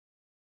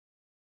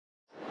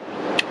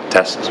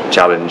test,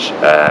 challenge,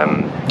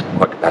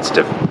 quite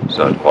competitive,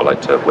 so I'd quite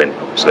like to win,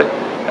 obviously,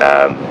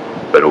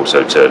 but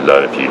also to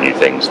learn a few new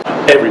things.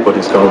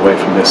 Everybody's gone away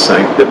from this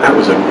saying that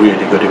was a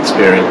really good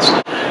experience.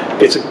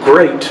 It's a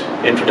great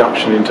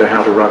introduction into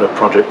how to run a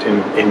project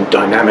in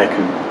dynamic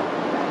and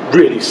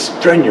really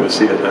strenuous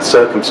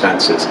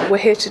circumstances. We're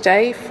here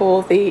today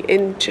for the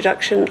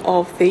introduction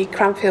of the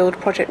Cranfield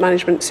Project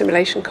Management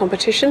Simulation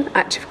Competition,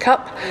 Active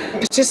Cup.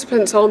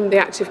 Participants on the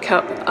Active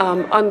Cup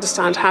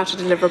understand how to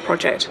deliver a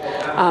project.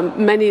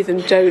 Many of them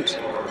don't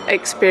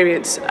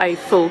experience a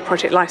full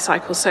project life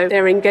cycle, so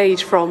they're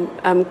engaged from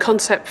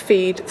concept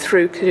feed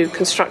through to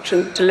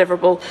construction,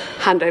 deliverable,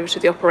 handover to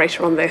the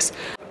operator on this.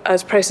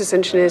 As process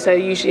engineers, they're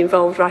usually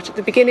involved right at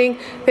the beginning.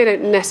 They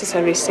don't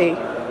necessarily see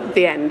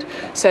the end.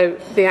 So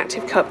the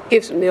Active Cup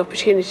gives them the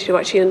opportunity to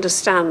actually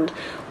understand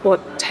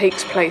what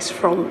takes place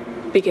from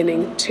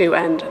beginning to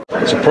end.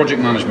 So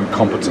project management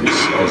competence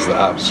is the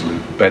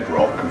absolute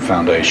bedrock and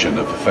foundation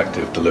of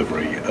effective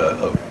delivery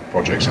of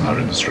projects in our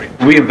industry.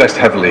 We invest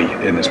heavily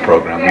in this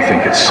program. We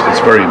think it's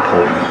very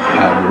important.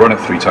 We run it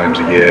 3 times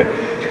a year.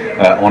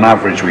 On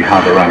average, we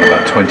have around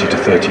about 20 to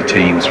 30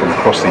 teams from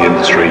across the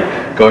industry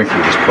going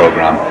through this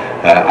program,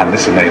 and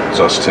this enables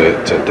us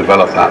to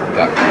develop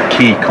that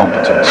key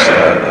competence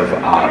of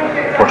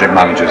our project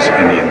managers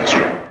in the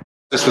industry.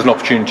 This was an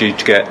opportunity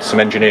to get some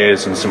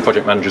engineers and some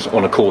project managers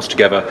on a course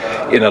together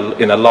in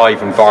a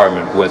live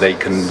environment where they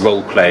can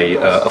role play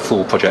a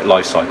full project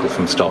life cycle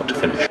from start to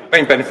finish.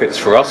 Main benefits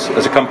for us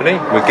as a company,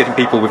 we're getting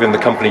people within the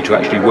company to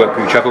actually work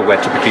with each other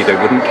where typically they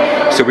wouldn't.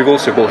 So we've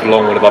also brought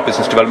along one of our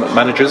business development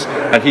managers,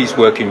 and he's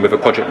working with a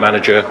project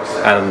manager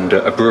and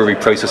a brewery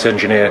process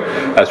engineer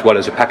as well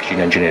as a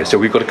packaging engineer. So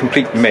we've got a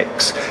complete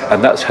mix,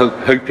 and that's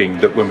hoping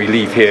that when we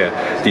leave here,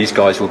 these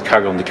guys will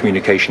carry on the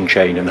communication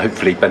chain and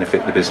hopefully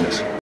benefit the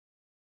business.